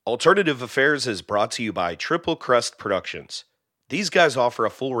Alternative Affairs is brought to you by Triple Crest Productions. These guys offer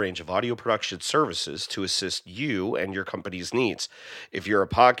a full range of audio production services to assist you and your company's needs. If you're a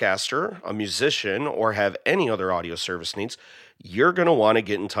podcaster, a musician, or have any other audio service needs, you're going to want to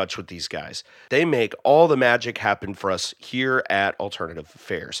get in touch with these guys. They make all the magic happen for us here at Alternative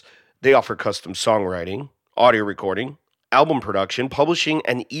Affairs. They offer custom songwriting, audio recording, album production, publishing,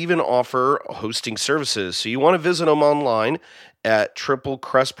 and even offer hosting services. So you want to visit them online at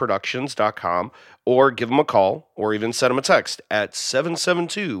triplecrestproductions.com or give them a call or even send them a text at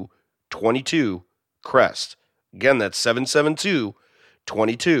 772-22-CREST. Again, that's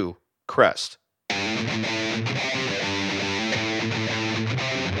 772-22-CREST.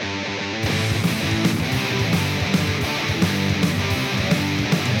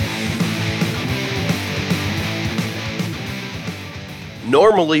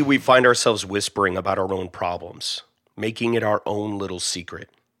 Normally, we find ourselves whispering about our own problems, making it our own little secret.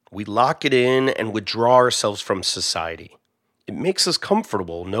 We lock it in and withdraw ourselves from society. It makes us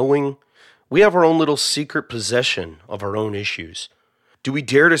comfortable knowing we have our own little secret possession of our own issues. Do we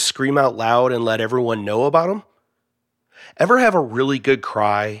dare to scream out loud and let everyone know about them? Ever have a really good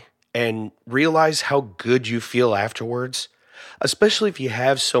cry and realize how good you feel afterwards? Especially if you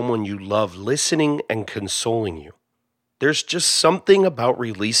have someone you love listening and consoling you. There's just something about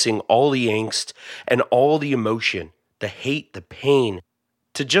releasing all the angst and all the emotion, the hate, the pain,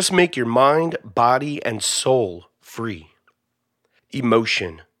 to just make your mind, body, and soul free.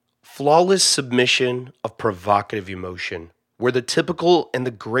 Emotion. Flawless submission of provocative emotion, where the typical and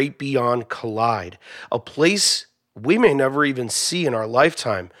the great beyond collide. A place we may never even see in our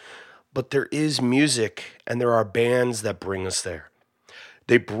lifetime, but there is music and there are bands that bring us there.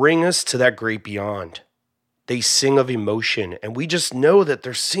 They bring us to that great beyond. They sing of emotion, and we just know that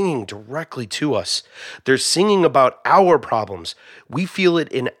they're singing directly to us. They're singing about our problems. We feel it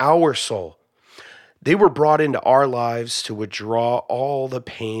in our soul. They were brought into our lives to withdraw all the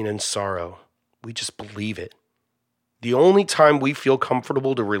pain and sorrow. We just believe it. The only time we feel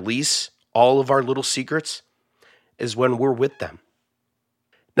comfortable to release all of our little secrets is when we're with them.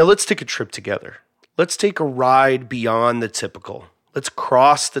 Now let's take a trip together. Let's take a ride beyond the typical. Let's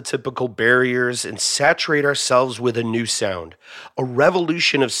cross the typical barriers and saturate ourselves with a new sound, a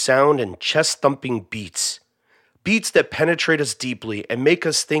revolution of sound and chest-thumping beats. Beats that penetrate us deeply and make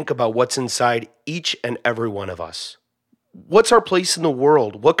us think about what's inside each and every one of us. What's our place in the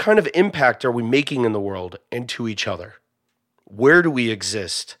world? What kind of impact are we making in the world and to each other? Where do we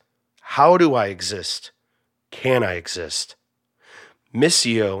exist? How do I exist? Can I exist?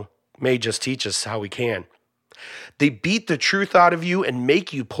 Missio may just teach us how we can. They beat the truth out of you and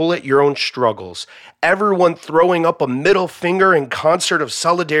make you pull at your own struggles. Everyone throwing up a middle finger in concert of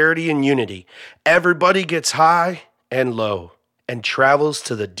solidarity and unity. Everybody gets high and low and travels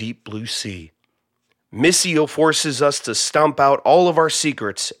to the deep blue sea. Missio forces us to stomp out all of our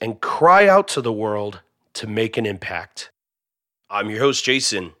secrets and cry out to the world to make an impact. I'm your host,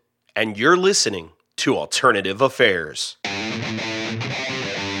 Jason, and you're listening to Alternative Affairs.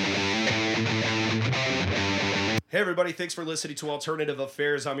 Hey everybody, thanks for listening to Alternative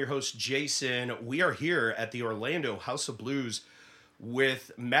Affairs. I'm your host, Jason. We are here at the Orlando House of Blues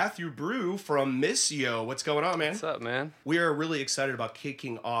with Matthew Brew from Missio. What's going on, man? What's up, man? We are really excited about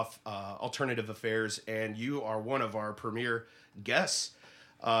kicking off Alternative Affairs, and you are one of our premier guests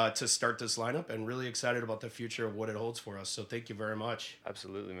to start this lineup, and really excited about the future of what it holds for us. So thank you very much.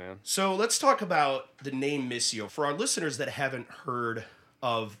 Absolutely, man. So let's talk about the name Missio. For our listeners that haven't heard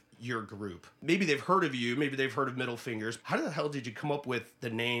of your group, maybe they've heard of you, maybe they've heard of Middle Fingers. How the hell did you come up with the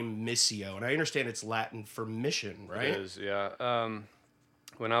name Missio? And I understand it's Latin for mission, right? It is, yeah.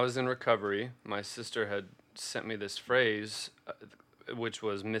 When I was in recovery, my sister had sent me this phrase, which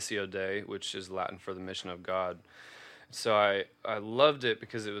was Missio Dei, which is Latin for the mission of God. So I loved it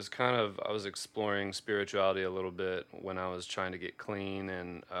because it was kind of, I was exploring spirituality a little bit when I was trying to get clean,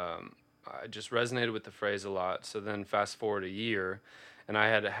 and I just resonated with the phrase a lot. So then fast forward a year, and I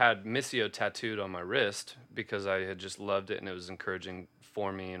had Missio tattooed on my wrist because I had just loved it, and it was encouraging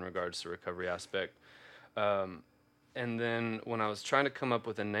for me in regards to recovery aspect. And then when I was trying to come up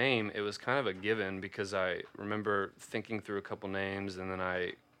with a name, it was kind of a given because I remember thinking through a couple names, and then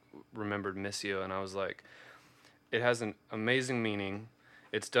I remembered Missio, and I was like, it has an amazing meaning.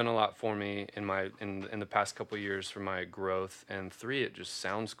 It's done a lot for me in the past couple of years for my growth, and 3, it just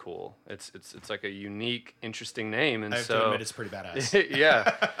sounds cool. It's like a unique, interesting name, and I have to admit, it's pretty badass.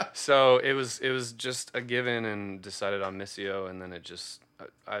 Yeah. So it was just a given, and decided on Missio, and then it just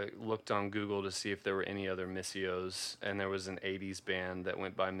I looked on Google to see if there were any other Missios, and there was an 80s band that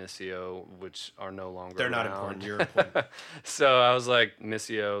went by Missio, which are no longer They're not around. important. You're important. So I was like,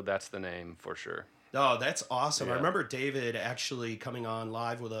 Missio, that's the name for sure. Oh, that's awesome. Yeah. I remember David actually coming on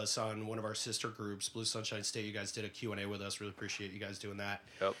live with us on one of our sister groups, Blue Sunshine State. You guys did a Q&A with us. Really appreciate you guys doing that.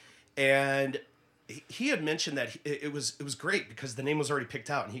 Yep. And he had mentioned that it was great because the name was already picked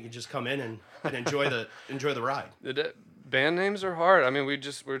out and he could just come in and enjoy the ride. Band names are hard. I mean, we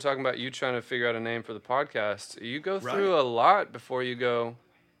were talking about you trying to figure out a name for the podcast. You go through a lot before you go,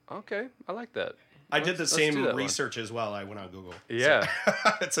 okay, I like that. I did the same research as well. I went on Google. Yeah. So,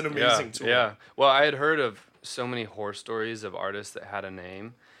 it's an amazing tool. Yeah. Well, I had heard of so many horror stories of artists that had a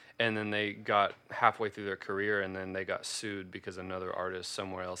name, and then they got halfway through their career, and then they got sued because another artist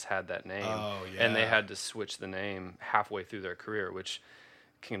somewhere else had that name. Oh, yeah. And they had to switch the name halfway through their career, which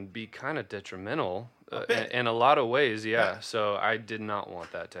can be kind of detrimental in a lot of ways. Yeah. So I did not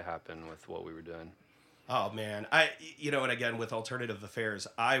want that to happen with what we were doing. Oh, man. And again, with Alternative Affairs,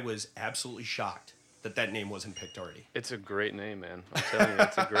 I was absolutely shocked that name wasn't picked already. It's a great name, man. I'm telling you,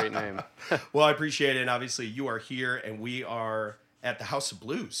 it's a great name. Well, I appreciate it. And obviously, you are here, and we are at the House of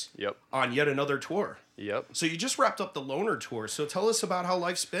Blues. Yep. On yet another tour. Yep. So you just wrapped up the Loner tour. So tell us about how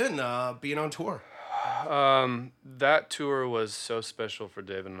life's been being on tour. That tour was so special for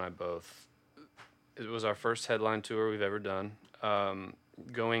David and I both. It was our first headline tour we've ever done.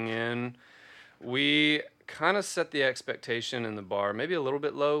 Going in, we kind of set the expectation in the bar maybe a little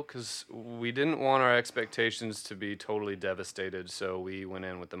bit low because we didn't want our expectations to be totally devastated. So we went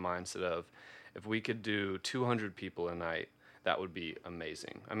in with the mindset of, if we could do 200 people a night, that would be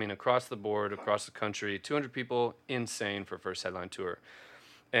amazing. I mean, across the board, across the country, 200 people, insane for first headline tour.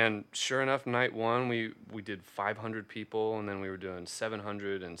 And sure enough, night one, we did 500 people, and then we were doing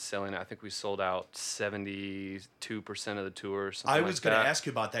 700 and selling. I think we sold out 72% of the tour. I was going to ask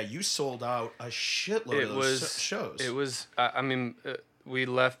you about that. You sold out a shitload of those shows. It was, we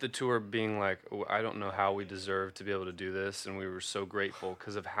left the tour being like, I don't know how we deserve to be able to do this, and we were so grateful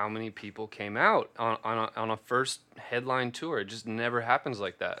because of how many people came out on a first headline tour. It just never happens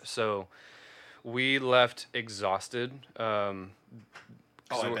like that. So we left exhausted.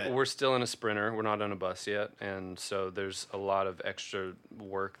 We're still in a Sprinter. We're not on a bus yet. And so there's a lot of extra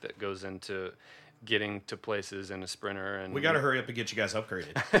work that goes into getting to places in a Sprinter. And we got to hurry up and get you guys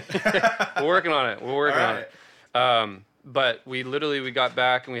upgraded. We're working on it. But we got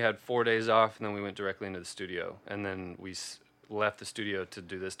back and we had 4 days off, and then we went directly into the studio. And then we left the studio to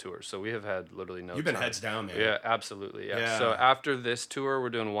do this tour. So we have had literally no time. You've been heads down, man. Yeah, absolutely. Yeah. So after this tour, we're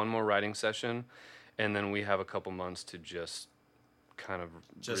doing one more writing session. And then we have a couple months to just kind of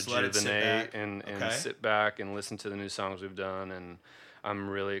rejuvenate and sit back and listen to the new songs we've done. And I'm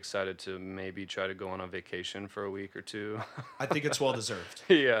really excited to maybe try to go on a vacation for a week or two. I think it's well deserved.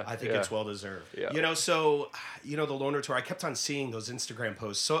 Yeah. I think it's well deserved. Yeah. So, the Loner tour, I kept on seeing those Instagram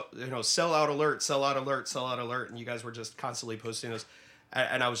posts. So, sell out alert, sell out alert, sell out alert. And you guys were just constantly posting those.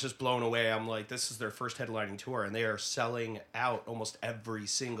 And I was just blown away. I'm like, this is their first headlining tour, and they are selling out almost every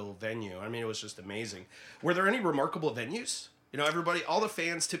single venue. I mean, it was just amazing. Were there any remarkable venues? Everybody, all the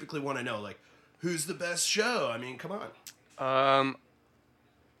fans typically want to know, like, who's the best show? I mean, come on.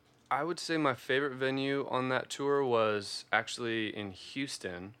 I would say my favorite venue on that tour was actually in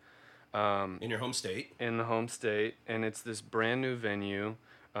Houston. In your home state? In the home state. And it's this brand new venue.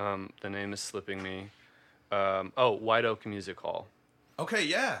 The name is slipping me. White Oak Music Hall. Okay,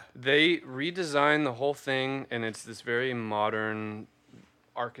 yeah. They redesigned the whole thing, and it's this very modern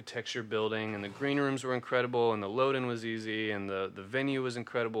architecture building, and the green rooms were incredible, and the load-in was easy, and the venue was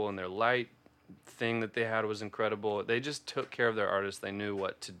incredible, and their light thing that they had was incredible. They just took care of their artists. They knew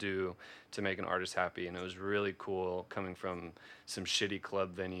what to do to make an artist happy, and it was really cool coming from some shitty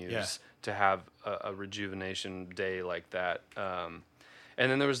club venues to have a rejuvenation day like that. And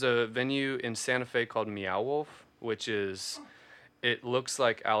then there was a venue in Santa Fe called Meow Wolf, which is... It looks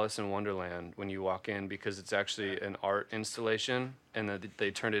like Alice in Wonderland when you walk in because it's actually an art installation, and they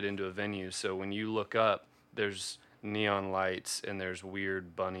turned it into a venue. So when you look up, there's neon lights and there's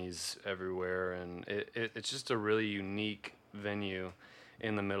weird bunnies everywhere, and it's just a really unique venue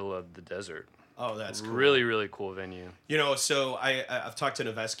in the middle of the desert. Oh, that's cool. Really, really cool venue. So I've talked to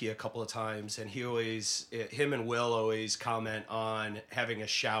Noveski a couple of times, and him and Will always comment on having a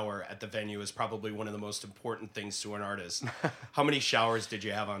shower at the venue is probably one of the most important things to an artist. How many showers did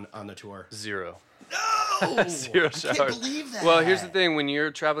you have on the tour? 0. No! No, Zero I showers. can't believe that. Well, here's the thing: when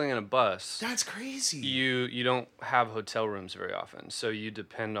you're traveling in a bus, That's crazy. you don't have hotel rooms very often, so you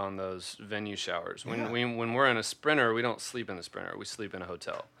depend on those venue showers. Yeah. When we're in a Sprinter, we don't sleep in the Sprinter; we sleep in a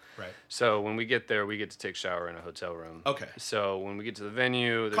hotel. Right. So when we get there, we get to take a shower in a hotel room. Okay. So when we get to the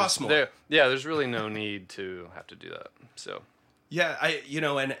venue, Costs more. there's really no need to have to do that. So. Yeah,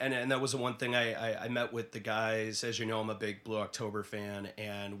 and that was the one thing I met with the guys. As you know, I'm a big Blue October fan,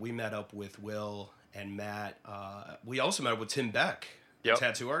 and we met up with Will and Matt. We also met up with Tim Beck, Yep.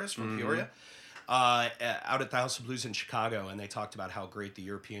 tattoo artist from Peoria, out at the House of Blues in Chicago, and they talked about how great the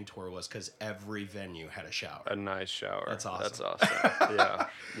European tour was because every venue had a shower. A nice shower. That's awesome. That's awesome. Yeah,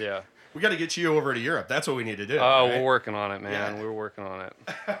 yeah. We got to get you over to Europe. That's what we need to do. Oh, right? we're working on it, man. Yeah. We're working on it.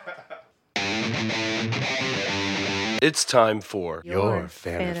 It's time for Your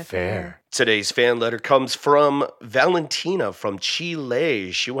Fan Affair. Today's fan letter comes from Valentina from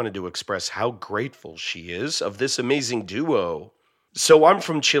Chile. She wanted to express how grateful she is of this amazing duo. So I'm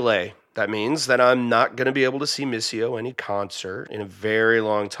from Chile. That means that I'm not going to be able to see Missio any concert in a very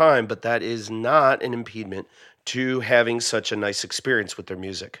long time, but that is not an impediment to having such a nice experience with their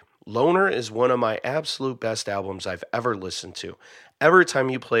music. Loner is one of my absolute best albums I've ever listened to. Every time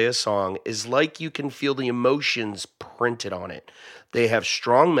you play a song is like you can feel the emotions printed on it. They have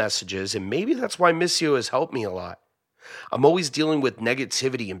strong messages, and maybe that's why Missio has helped me a lot. I'm always dealing with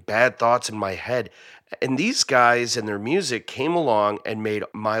negativity and bad thoughts in my head, and these guys and their music came along and made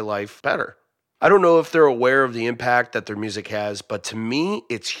my life better. I don't know if they're aware of the impact that their music has, but to me,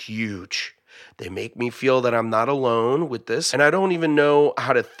 it's huge. They make me feel that I'm not alone with this, and I don't even know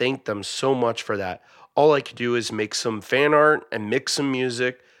how to thank them so much for that. All I can do is make some fan art and mix some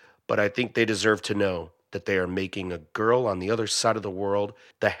music, but I think they deserve to know that they are making a girl on the other side of the world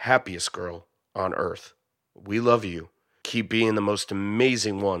the happiest girl on earth. We love you. Keep being the most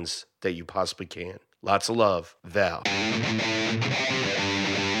amazing ones that you possibly can. Lots of love, Val.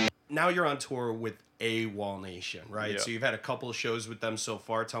 Now you're on tour with AWOL Nation, right? Yeah. So you've had a couple of shows with them so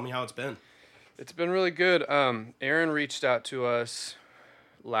far. Tell me how it's been. It's been really good. Aaron reached out to us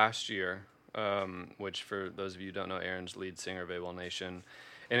last year, which for those of you who don't know, Aaron's lead singer of AWOL Nation.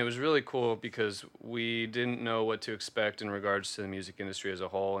 And it was really cool because we didn't know what to expect in regards to the music industry as a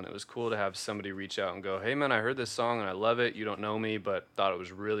whole. And it was cool to have somebody reach out and go, hey, man, I heard this song and I love it. You don't know me, but thought it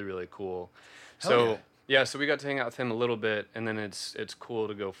was really, really cool. Hell yeah. So we got to hang out with him a little bit. And then it's cool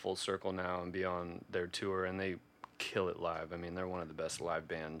to go full circle now and be on their tour. And they kill it live. I mean, they're one of the best live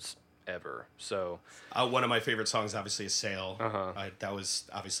bands ever. So one of my favorite songs obviously is Sail. Uh-huh. That was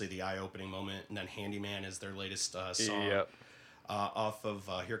obviously the eye-opening moment. And then Handyman is their latest song. Yep. Off of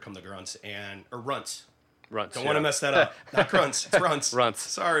Here Come the Grunts or Runts. Runts. Don't want to mess that up. Not grunts, it's runts. Runts.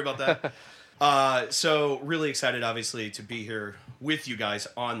 Sorry about that. So really excited, obviously, to be here with you guys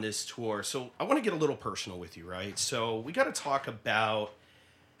on this tour. So I want to get a little personal with you, right? So we got to talk about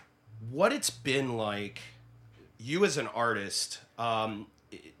what it's been like, you as an artist.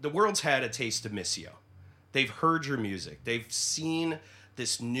 The world's had a taste of Missio. They've heard your music. They've seen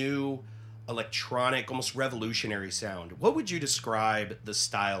this new electronic, almost revolutionary sound. What would you describe the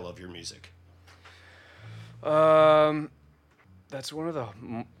style of your music? That's one of the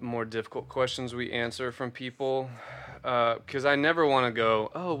more difficult questions we answer from people, because I never want to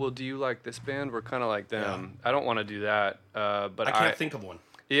go, oh, well, do you like this band? We're kind of like them. Yeah. I don't want to do that. But I can't think of one.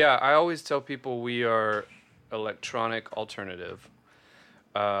 Yeah, I always tell people we are electronic alternative,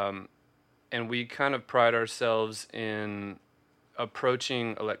 and we kind of pride ourselves in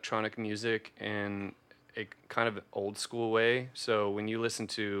approaching electronic music in a kind of old school way. So when you listen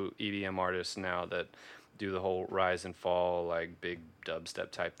to EDM artists now that do the whole rise and fall, like big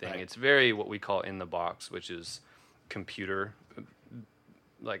dubstep type thing, right, it's very what we call in the box, which is computer,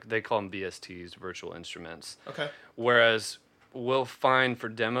 like they call them VSTs, virtual instruments. Okay. Whereas we'll find for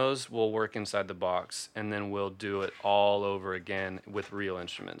demos, we'll work inside the box, and then we'll do it all over again with real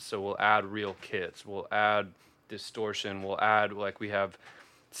instruments. So we'll add real kits, we'll add distortion, we'll add, like we have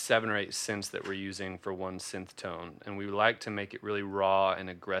 7 or 8 synths that we're using for one synth tone, and we like to make it really raw and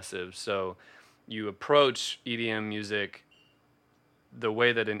aggressive. So you approach EDM music the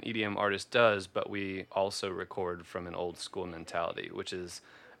way that an EDM artist does, but we also record from an old school mentality, which is,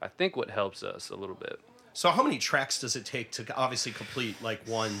 I think, what helps us a little bit. So how many tracks does it take to obviously complete like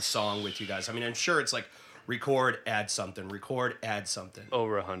one song with you guys? I mean, I'm sure it's like record, add something, record, add something.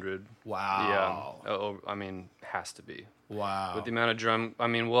 Over 100. Wow. Yeah. I mean, has to be. Wow. With the amount of drum, I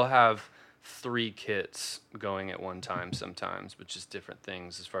mean, we'll have 3 kits going at one time sometimes, but just different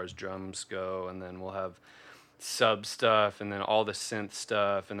things as far as drums go, and then we'll have sub stuff, and then all the synth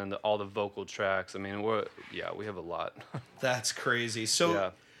stuff, and then all the vocal tracks. I mean, we have a lot. That's crazy. So, yeah.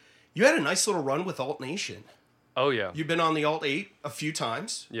 You had a nice little run with Alt Nation. Oh yeah. You've been on the Alt 8 a few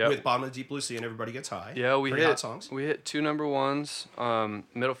times with Bottom of the Deep Blue Sea and Everybody Gets High. Yeah, Pretty hot songs. We hit 2 number ones.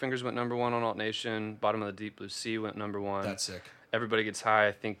 Middle Fingers went number 1 on Alt Nation. Bottom of the Deep Blue Sea went number 1. That's sick. Everybody Gets High,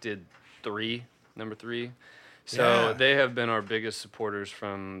 I think, did number 3. So they have been our biggest supporters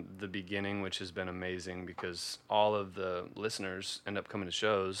from the beginning, which has been amazing because all of the listeners end up coming to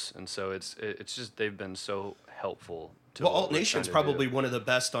shows, and so it's just they've been so helpful. Well, Alt Nation's probably one of the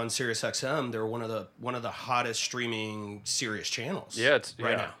best on Sirius XM. They're one of the hottest streaming Sirius channels. Yeah,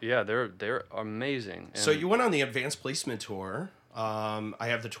 now. Yeah, they're amazing. And so you went on the Advanced Placement tour. I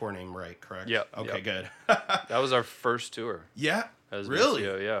have the tour name right, correct? Yep. Okay, good. That was our first tour. Yeah. As Really?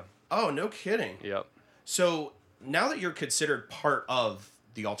 Missio, yeah. Oh, no kidding. Yep. So now that you're considered part of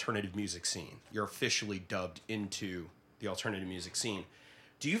the alternative music scene, you're officially dubbed into the alternative music scene.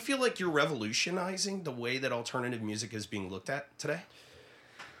 Do you feel like you're revolutionizing the way that alternative music is being looked at today?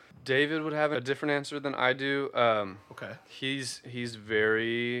 David would have a different answer than I do. Okay. He's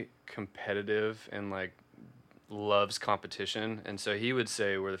very competitive and like loves competition, and so he would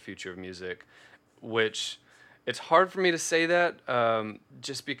say we're the future of music, which it's hard for me to say that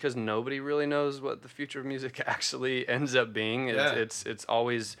just because nobody really knows what the future of music actually ends up being. It's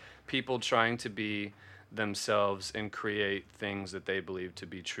always people trying to be themselves and create things that they believe to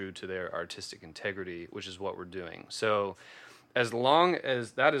be true to their artistic integrity, which is what we're doing. So as long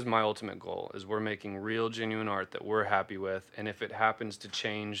as that is my ultimate goal, is we're making real, genuine art that we're happy with, and if it happens to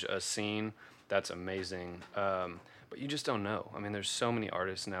change a scene, that's amazing. But you just don't know. I mean, there's so many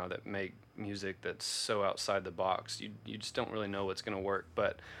artists now that make music that's so outside the box. You just don't really know what's going to work.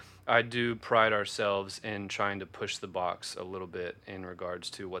 But I do pride ourselves in trying to push the box a little bit in regards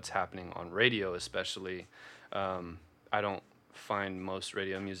to what's happening on radio, especially. I don't find most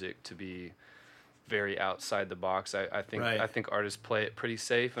radio music to be very outside the box. I think artists play it pretty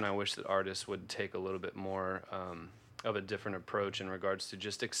safe, and I wish that artists would take a little bit more of a different approach in regards to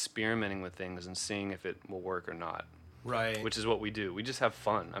just experimenting with things and seeing if it will work or not. Right. Which is what we do. We just have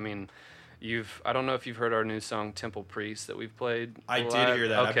fun. I mean, I don't know if you've heard our new song Temple Priest that we've played. I did hear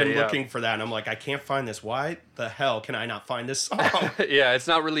that. Okay, I've been looking for that, and I'm like, I can't find this. Why the hell can I not find this song? Yeah, it's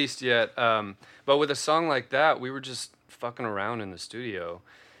not released yet. But with a song like that, we were just fucking around in the studio,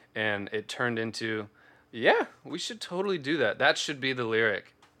 and it turned into, yeah, we should totally do that. That should be the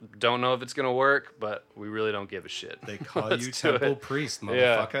lyric. Don't know if it's gonna work, but we really don't give a shit. They call you Temple Priest,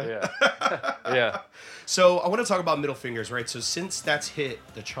 motherfucker. Yeah. So I want to talk about Middle Fingers, right? So since that's hit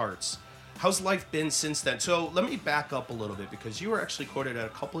the charts, how's life been since then? So let me back up a little bit, because you were actually quoted at a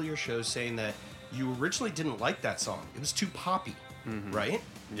couple of your shows saying that you originally didn't like that song. It was too poppy, right?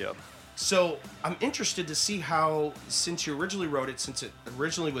 Yep. So I'm interested to see how, since you originally wrote it, since it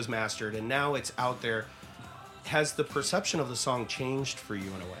originally was mastered, and now it's out there, has the perception of the song changed for you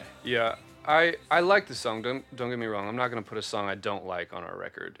in a way? Yeah, I like the song. Don't get me wrong. I'm not going to put a song I don't like on our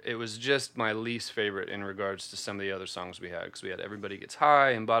record. It was just my least favorite in regards to some of the other songs we had, because we had Everybody Gets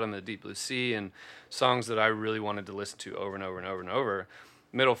High and Bottom of the Deep Blue Sea and songs that I really wanted to listen to over and over and over and over.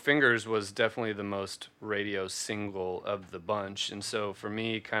 Middle Fingers was definitely the most radio single of the bunch, and so for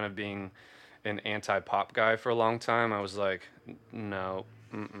me, kind of being an anti-pop guy for a long time, I was like, no.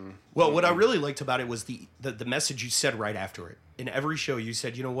 Well, what I really liked about it was the message you said right after it. In every show, you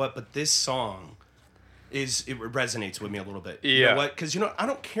said, you know what, but this song it resonates with me a little bit. Yeah. You know what? Because, I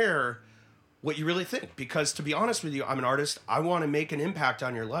don't care what you really think. Because, to be honest with you, I'm an artist. I want to make an impact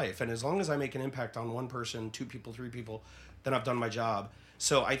on your life. And as long as I make an impact on one person, 2 people, 3 people, then I've done my job.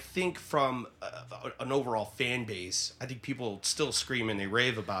 So I think from an overall fan base, I think people still scream and they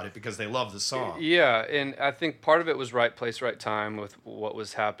rave about it because they love the song. Yeah, and I think part of it was right place, right time with what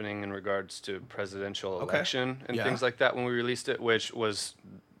was happening in regards to presidential election and things like that when we released it, which was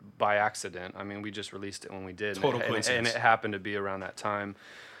by accident. I mean, we just released it when we did. Total coincidence. And it happened to be around that time.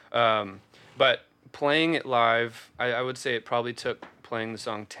 But playing it live, I would say it probably took playing the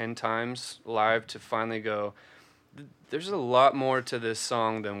song 10 times live to finally go, there's a lot more to this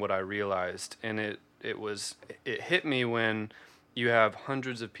song than what I realized. And it hit me when you have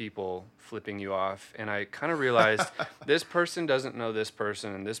hundreds of people flipping you off, and I kind of realized this person doesn't know this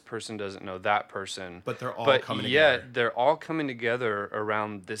person and this person doesn't know that person, but they're all coming together. Yet they're all coming together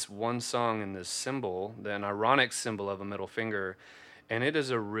around this one song and this symbol, an ironic symbol of a middle finger, and it is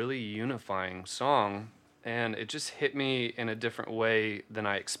a really unifying song. And it just hit me in a different way than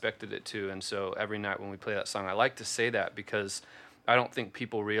I expected it to. And so every night when we play that song, I like to say that because I don't think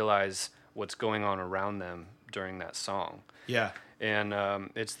people realize what's going on around them during that song. Yeah. And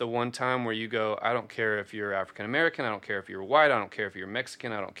it's the one time where you go, I don't care if you're African American, I don't care if you're white, I don't care if you're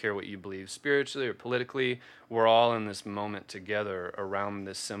Mexican, I don't care what you believe spiritually or politically. We're all in this moment together around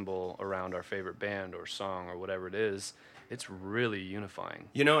this symbol, around our favorite band or song or whatever it is. It's really unifying.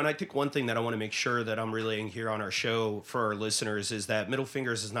 You know, and I think one thing that I want to make sure that I'm relaying here on our show for our listeners is that Middle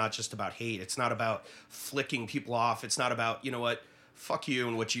Fingers is not just about hate. It's not about flicking people off. It's not about, you know what, fuck you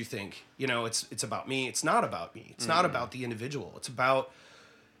and what you think. You know, it's about me. It's not about me. It's not about the individual. It's about,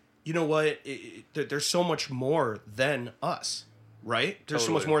 you know what, there's so much more than us, right? There's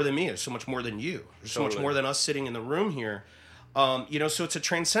so much more than me. There's so much more than you. There's so much more than us sitting in the room here. You know, so it's a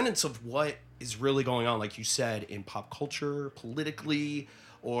transcendence of what is really going on, like you said, in pop culture, politically,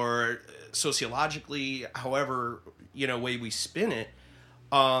 or sociologically, however, you know, way we spin it.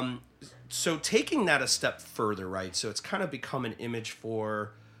 So taking that a step further, right? So it's kind of become an image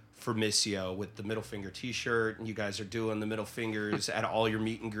for Missio with the middle finger T-shirt, and you guys are doing the middle fingers at all your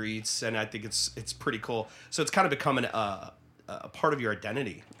meet and greets, and I think it's pretty cool. So it's kind of becoming a part of your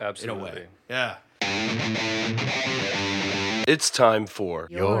identity. Absolutely. In a way. Yeah. It's time for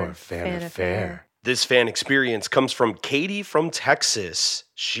Your Fan Affair. This fan experience comes from Katie from Texas.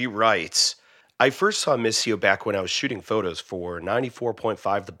 She writes, I first saw Missio back when I was shooting photos for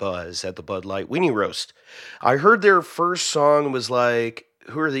 94.5 The Buzz at the Bud Light Weenie Roast. I heard their first song and was like,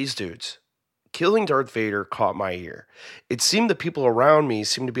 who are these dudes? Killing Darth Vader caught my ear. It seemed the people around me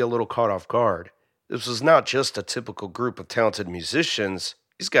seemed to be a little caught off guard. This was not just a typical group of talented musicians.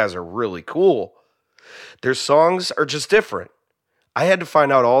 These guys are really cool. Their songs are just different. I had to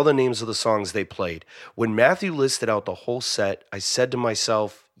find out all the names of the songs they played. When Matthew listed out the whole set, I said to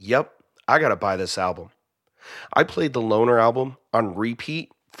myself, yep, I gotta buy this album. I played the Loner album on repeat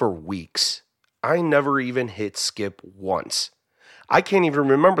for weeks. I never even hit skip once. I can't even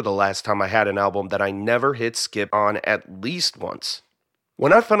remember the last time I had an album that I never hit skip on at least once.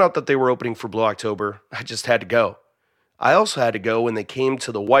 When I found out that they were opening for Blue October, I just had to go. I also had to go when they came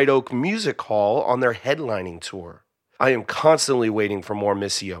to the White Oak Music Hall on their headlining tour. I am constantly waiting for more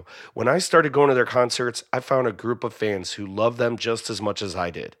Missio. When I started going to their concerts, I found a group of fans who love them just as much as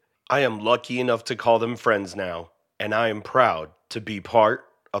I did. I am lucky enough to call them friends now, and I am proud to be part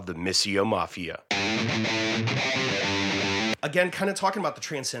of the Missio Mafia. Again, kind of talking about the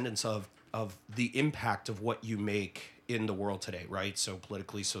transcendence of the impact of what you make in the world today, right? So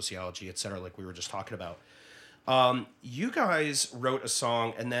politically, sociology, etc., like we were just talking about. You guys wrote a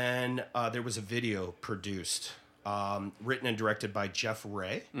song, and then there was a video produced. Written and directed by Jeff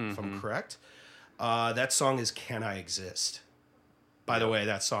Ray, if I'm correct. That song is Can I Exist? By the way,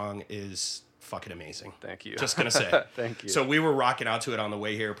 that song is fucking amazing. Thank you. Just gonna say. Thank you. So we were rocking out to it on the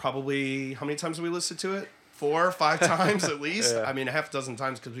way here. Probably, how many times have we listened to it? 4 or 5 times at least. Yeah. I mean, a half dozen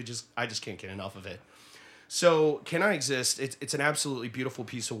times because I just can't get enough of it. So Can I Exist? It's an absolutely beautiful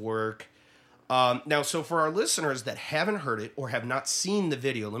piece of work. Now, so for our listeners that haven't heard it or have not seen the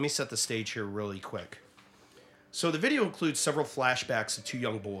video, let me set the stage here really quick. So the video includes several flashbacks of 2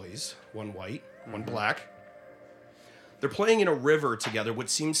 young boys, one white, one black. They're playing in a river together, which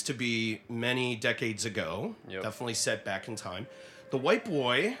seems to be many decades ago, definitely set back in time. The white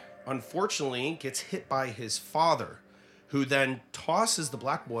boy, unfortunately, gets hit by his father, who then tosses the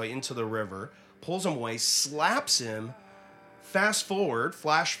black boy into the river, pulls him away, slaps him. Flash forward,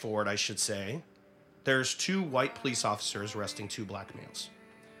 I should say, there's 2 white police officers arresting 2 black males.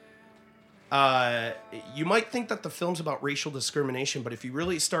 You might think that the film's about racial discrimination, but if you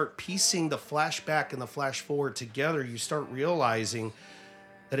really start piecing the flashback and the flash forward together, you start realizing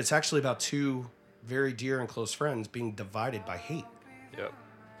that it's actually about 2 very dear and close friends being divided by hate. Yep.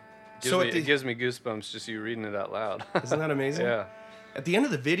 It gives me goosebumps just you reading it out loud. Isn't that amazing? Yeah. At the end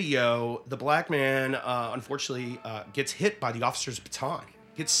of the video, the black man, unfortunately, gets hit by the officer's baton,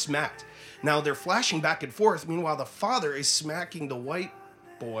 gets smacked. Now, they're flashing back and forth. Meanwhile, the father is smacking the white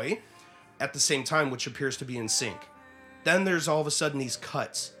boy at the same time, which appears to be in sync. Then there's all of a sudden these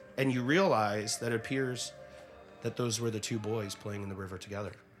cuts, and you realize that it appears that those were the 2 boys playing in the river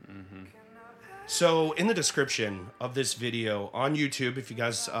together. Mm-hmm. So in the description of this video on YouTube, if you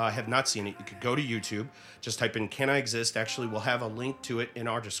guys have not seen it, you could go to YouTube, just type in Can I Exist? Actually, we'll have a link to it in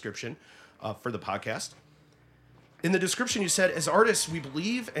our description for the podcast. In the description, you said, as artists, we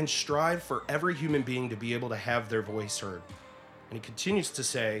believe and strive for every human being to be able to have their voice heard. And he continues to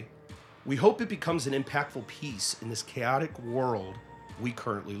say, we hope it becomes an impactful piece in this chaotic world we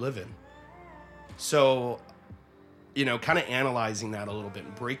currently live in. So, you know, kind of analyzing that a little bit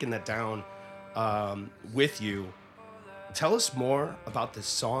and breaking that down with you. Tell us more about this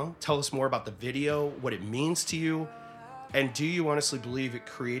song. Tell us more about the video, what it means to you, and do you honestly believe it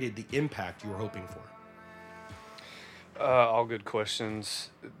created the impact you were hoping for? All good questions.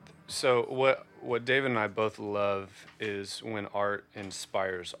 So what David and I both love is when art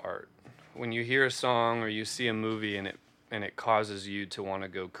inspires art. When you hear a song or you see a movie and it causes you to want to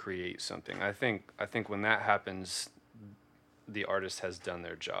go create something. I think when that happens, the artist has done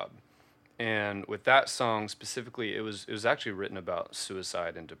their job. And with that song specifically, it was actually written about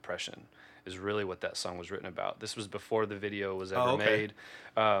suicide and depression. Is really what that song was written about. This was before the video was ever made.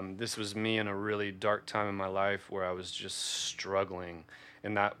 This was me in a really dark time in my life where I was just struggling,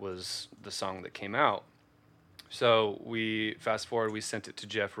 and that was the song that came out. So we fast forward, we sent it to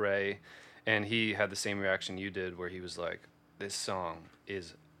Jeff Ray, and he had the same reaction you did, where he was like, "This song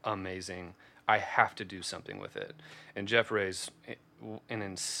is amazing. I have to do something with it." And Jeff Ray's an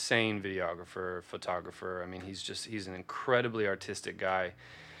insane videographer, photographer. I mean, he's an incredibly artistic guy.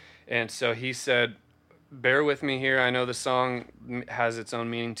 And so he said, "Bear with me here. I know the song has its own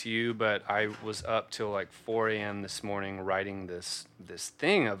meaning to you, but I was up till like 4 a.m. this morning writing this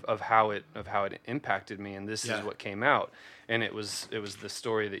thing of how it impacted me, and this is what came out." And it was the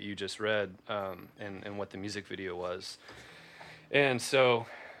story that you just read, and what the music video was. And so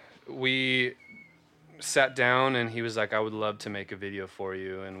we sat down, and he was like, "I would love to make a video for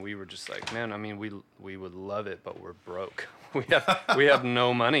you." And we were just like, "Man, I mean, we would love it, but we're broke. We have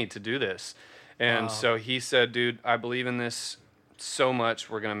no money to do this." And so he said, "Dude, I believe in this so much.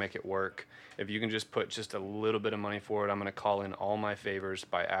 We're gonna make it work. If you can just put just a little bit of money for it, I'm gonna call in all my favors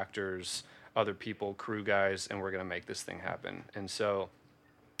by actors, other people, crew guys, and we're gonna make this thing happen." And so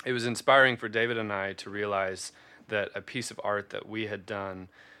it was inspiring for David and I to realize that a piece of art that we had done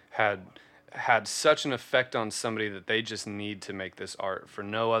had such an effect on somebody that they just need to make this art for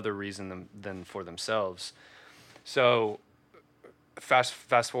no other reason than for themselves. So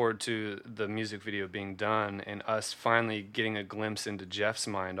fast forward to the music video being done and us finally getting a glimpse into Jeff's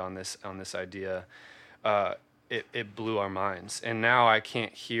mind on this idea. It blew our minds, and now I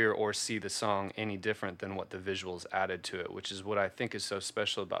can't hear or see the song any different than what the visuals added to it, which is what I think is so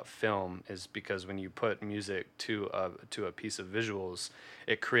special about film, is because when you put music to a piece of visuals,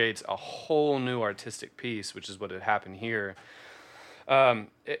 it creates a whole new artistic piece, which is what had happened here. And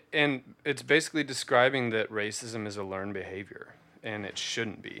it's basically describing that racism is a learned behavior, and it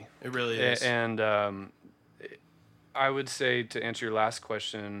shouldn't be. It really is. And I would say, to answer your last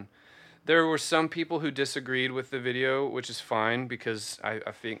question, there were some people who disagreed with the video, which is fine, because I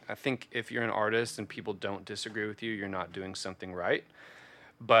think if you're an artist and people don't disagree with you, you're not doing something right.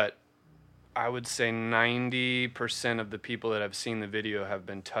 But I would say 90% of the people that have seen the video have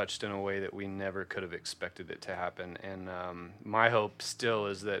been touched in a way that we never could have expected it to happen. And my hope still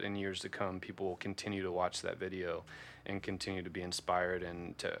is that in years to come, people will continue to watch that video and continue to be inspired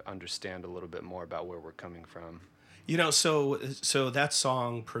and to understand a little bit more about where we're coming from. You know, so that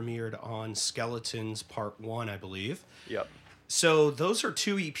song premiered on Skeletons Part 1, I believe. Yep. So those are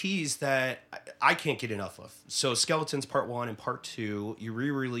two EPs that I can't get enough of. So Skeletons Part 1 and Part 2, you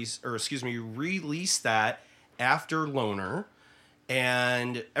released that after Loner,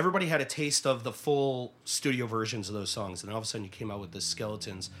 and everybody had a taste of the full studio versions of those songs, and all of a sudden you came out with the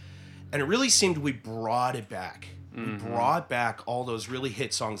Skeletons. And it really seemed we brought it back. Mm-hmm. We brought back all those really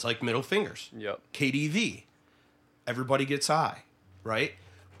hit songs like Middle Fingers, Yep. KDV, Everybody Gets High, right?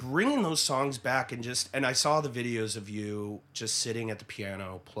 Bringing those songs back and I saw the videos of you just sitting at the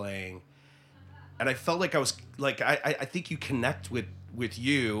piano playing, and I felt like I was like, I think you connect with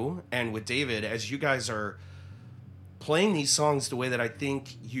you and with David as you guys are playing these songs the way that I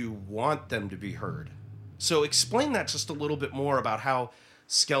think you want them to be heard. So explain that just a little bit more about how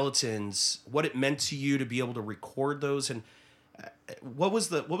Skeletons, what it meant to you to be able to record those, and what was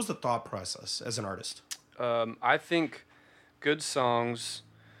the thought process as an artist? I think good songs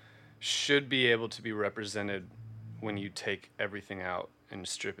should be able to be represented when you take everything out and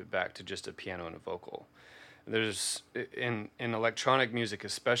strip it back to just a piano and a vocal. There's in electronic music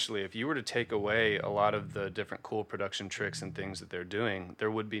especially, if you were to take away a lot of the different cool production tricks and things that they're doing,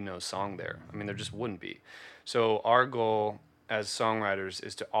 there would be no song there. I mean, there just wouldn't be. So our goal as songwriters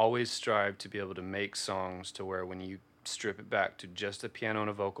is to always strive to be able to make songs to where when you strip it back to just a piano and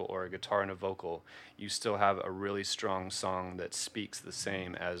a vocal or a guitar and a vocal, you still have a really strong song that speaks the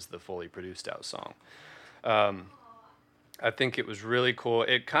same as the fully produced out song. I think it was really cool.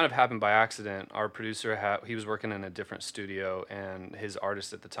 It kind of happened by accident. Our producer, he was working in a different studio, and his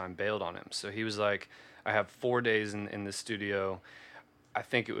artist at the time bailed on him. So he was like, "I have 4 days in the studio. I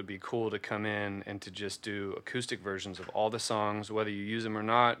think it would be cool to come in and to just do acoustic versions of all the songs, whether you use them or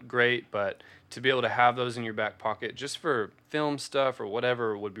not, great, but to be able to have those in your back pocket just for film stuff or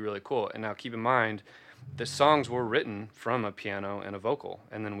whatever would be really cool." And now keep in mind, the songs were written from a piano and a vocal,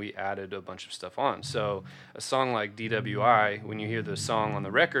 and then we added a bunch of stuff on. So a song like DWI, when you hear the song on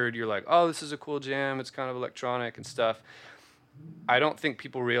the record, you're like, oh, this is a cool jam. It's kind of electronic and stuff. I don't think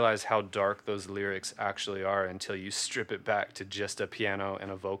people realize how dark those lyrics actually are until you strip it back to just a piano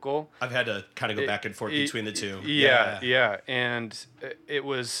and a vocal. I've had to kind of go back and forth between the two. Yeah. And it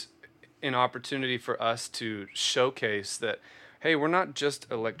was an opportunity for us to showcase that, hey, we're not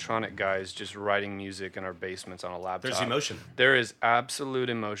just electronic guys just writing music in our basements on a laptop. There's emotion. There is absolute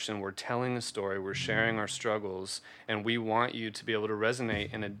emotion. We're telling a story. We're sharing our struggles. And we want you to be able to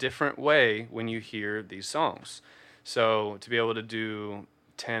resonate in a different way when you hear these songs. So to be able to do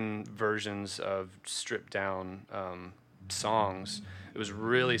 10 versions of stripped down songs, it was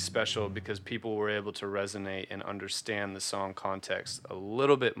really special because people were able to resonate and understand the song context a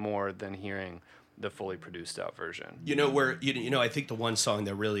little bit more than hearing the fully produced out version. I think the one song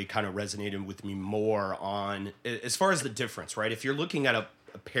that really kind of resonated with me more on, as far as the difference, right? If you're looking at a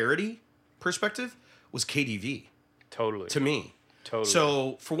parody perspective, was KDV. Totally. To me. Totally.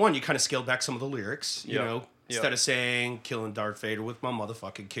 So, for one, you kind of scaled back some of the lyrics, you know, Yep. instead of saying, killing Darth Vader with my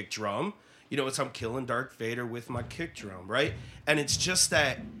motherfucking kick drum, it's I'm killing Darth Vader with my kick drum, right? And it's just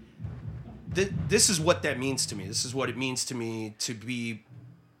that this is what that means to me. This is what it means to me to be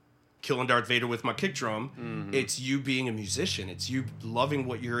killing Darth Vader with my kick drum. Mm-hmm. It's you being a musician. It's you loving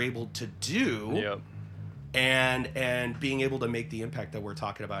what you're able to do. Yep. And being able to make the impact that we're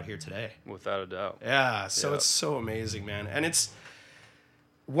talking about here today. Without a doubt. Yeah, so It's so amazing, man. And it's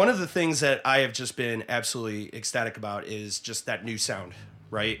one of the things that I have just been absolutely ecstatic about is just that new sound,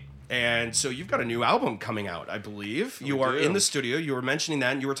 right? And so you've got a new album coming out, I believe. You are in the studio. You were mentioning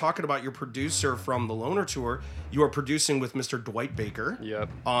that, and you were talking about your producer from the Loner Tour. You are producing with Mr. Dwight Baker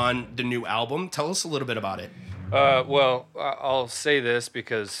on the new album. Tell us a little bit about it. Well, I'll say this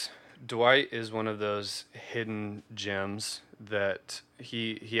because Dwight is one of those hidden gems that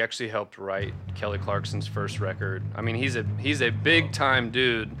he actually helped write Kelly Clarkson's first record. I mean, he's a big time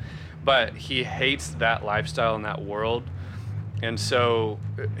dude, but he hates that lifestyle and that world. And so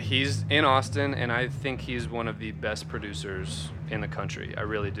he's in Austin, and I think he's one of the best producers in the country. I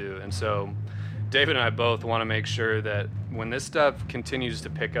really do. And so David and I both want to make sure that when this stuff continues to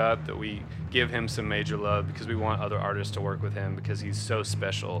pick up, that we give him some major love because we want other artists to work with him because he's so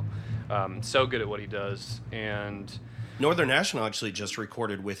special, so good at what he does. And Northern National actually just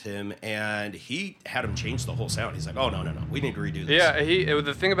recorded with him, and he had him change the whole sound. He's like, oh, no, we need to redo this. Yeah,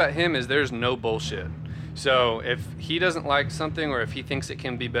 the thing about him is there's no bullshit. So if he doesn't like something or if he thinks it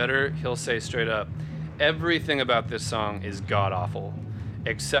can be better, he'll say straight up, everything about this song is god-awful,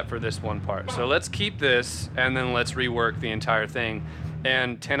 except for this one part. So let's keep this, and then let's rework the entire thing.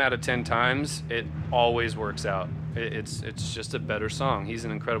 And 10 out of 10 times, it always works out. It's just a better song. He's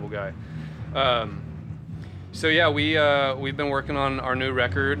an incredible guy. So yeah, we've been working on our new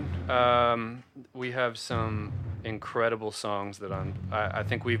record. We have some incredible songs that I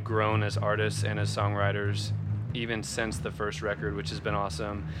think we've grown as artists and as songwriters even since the first record, which has been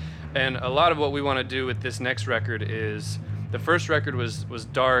awesome. And a lot of what we want to do with this next record is, the first record was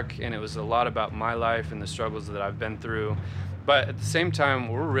dark, and it was a lot about my life and the struggles that I've been through. But at the same time,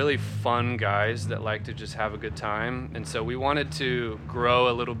 we're really fun guys that like to just have a good time. And so we wanted to grow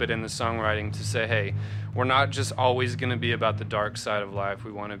a little bit in the songwriting to say, hey, we're not just always going to be about the dark side of life.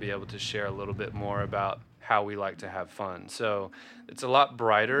 We want to be able to share a little bit more about how we like to have fun. So it's a lot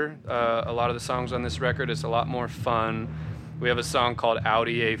brighter. A lot of the songs on this record, it's a lot more fun. We have a song called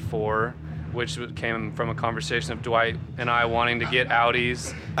Audi A4, which came from a conversation of Dwight and I wanting to get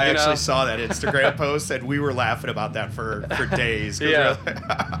Audis. I actually saw that Instagram post, and we were laughing about that for days. Yeah.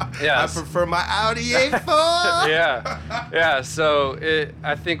 I prefer my Audi A4. Yeah. So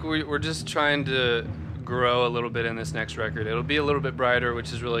I think we're just trying to grow a little bit in this next record. It'll be a little bit brighter,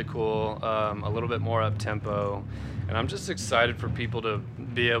 which is really cool, a little bit more up-tempo. And I'm just excited for people to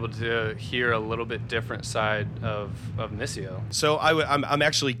be able to hear a little bit different side of Missio. So I'm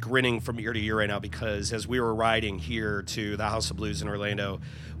actually grinning from ear to ear right now because as we were riding here to the House of Blues in Orlando,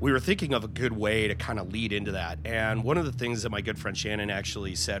 we were thinking of a good way to kind of lead into that. And one of the things that my good friend Shannon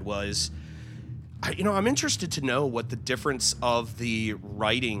actually said was, I'm interested to know what the difference of the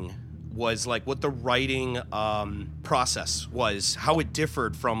writing was, like what the writing process was, how it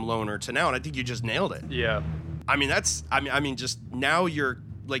differed from Loner to now. And I think you just nailed it. Yeah. Just now you're,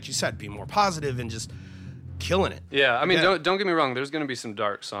 like you said, being more positive and just killing it. Yeah, don't get me wrong. There's going to be some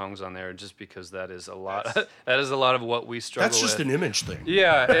dark songs on there, just because that is a lot. That is a lot of what we struggle with. That's just an image thing.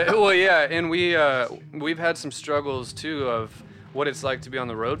 Yeah, and we've had some struggles too of what it's like to be on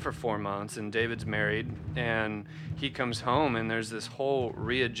the road for 4 months, and David's married, and he comes home, and there's this whole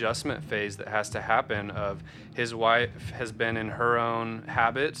readjustment phase that has to happen of his wife has been in her own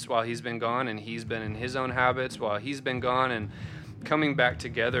habits while he's been gone, and he's been in his own habits while he's been gone, and coming back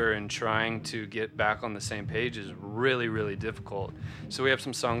together and trying to get back on the same page is really, really difficult. So we have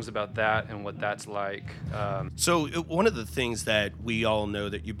some songs about that and what that's like. So one of the things that we all know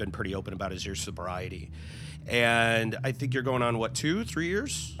that you've been pretty open about is your sobriety. And I think you're going on, 2-3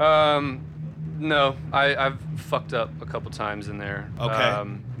 years? No, I've fucked up a couple times in there. Okay.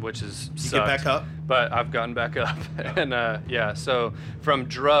 Which is You get back up? But I've gotten back up. And so from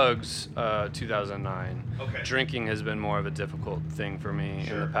drugs, 2009. Okay. Drinking has been more of a difficult thing for me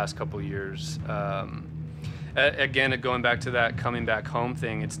in the past couple years. Again, going back to that coming back home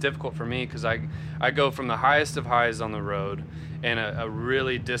thing, it's difficult for me because I go from the highest of highs on the road and a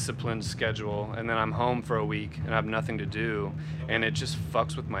really disciplined schedule, and then I'm home for a week and I have nothing to do, and it just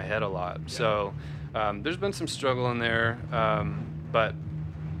fucks with my head a lot. Yeah. So there's been some struggle in there, but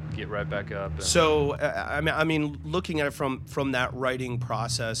get right back up. So, I mean, looking at it from that writing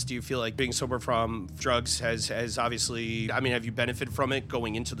process, do you feel like being sober from drugs has obviously, I mean, have you benefited from it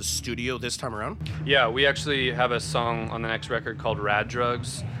going into the studio this time around? Yeah, we actually have a song on the next record called Rad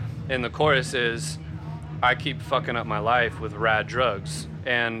Drugs, and the chorus is, I keep fucking up my life with rad drugs.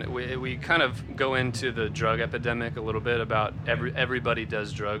 And we kind of go into the drug epidemic a little bit about everybody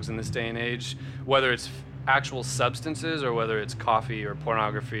does drugs in this day and age, whether it's actual substances or whether it's coffee or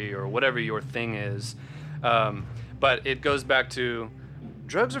pornography or whatever your thing is. But it goes back to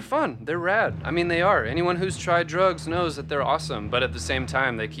drugs are fun. They're rad. I mean, they are. Anyone who's tried drugs knows that they're awesome. But at the same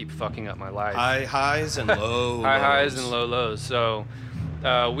time, they keep fucking up my life. High highs and low lows. High highs and low lows. So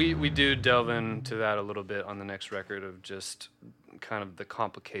we do delve into that a little bit on the next record of just kind of the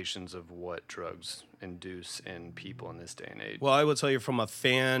complications of what drugs induce in people in this day and age. Well, I will tell you, from a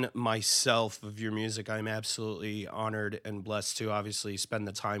fan myself of your music, I'm absolutely honored and blessed to obviously spend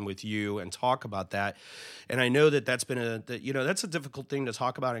the time with you and talk about that. And I know that that's been that's a difficult thing to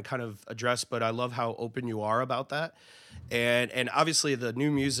talk about and kind of address, but I love how open you are about that. And obviously the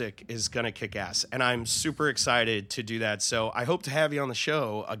new music is going to kick ass, and I'm super excited to do that. So I hope to have you on the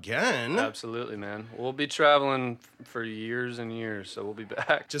show again. Absolutely, man. We'll be traveling for years and years, so we'll be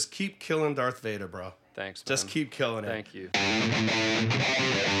back. Just keep killing Darth Vader, bro. Thanks, man. Just keep killing it. Thank you.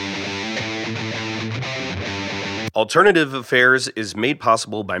 Alternative Affairs is made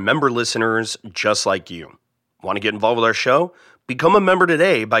possible by member listeners just like you. Want to get involved with our show? Become a member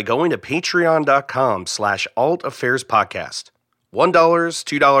today by going to patreon.com/altaffairs-podcast. $1,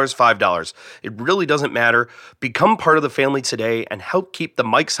 $2, $5. It really doesn't matter. Become part of the family today and help keep the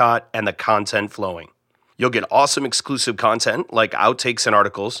mics hot and the content flowing. You'll get awesome exclusive content like outtakes and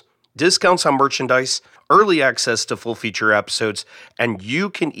articles, discounts on merchandise, early access to full feature episodes, and you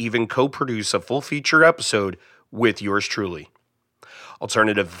can even co-produce a full feature episode with yours truly.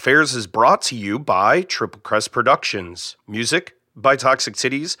 Alternative Affairs is brought to you by Triple Crest Productions. Music by Toxic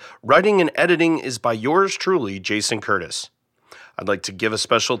Titties. Writing and editing is by yours truly, Jason Curtis. I'd like to give a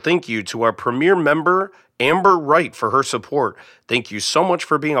special thank you to our premier member, Amber Wright, for her support. Thank you so much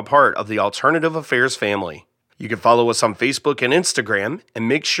for being a part of the Alternative Affairs family. You can follow us on Facebook and Instagram, and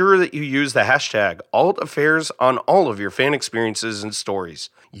make sure that you use the hashtag AltAffairs on all of your fan experiences and stories.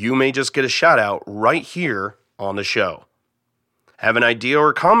 You may just get a shout out right here on the show. Have an idea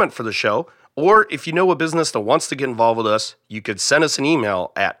or comment for the show, or if you know a business that wants to get involved with us, you could send us an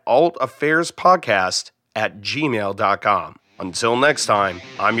email at altaffairs.podcast@gmail.com. Until next time,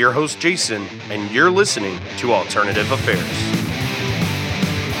 I'm your host, Jason, and you're listening to Alternative Affairs.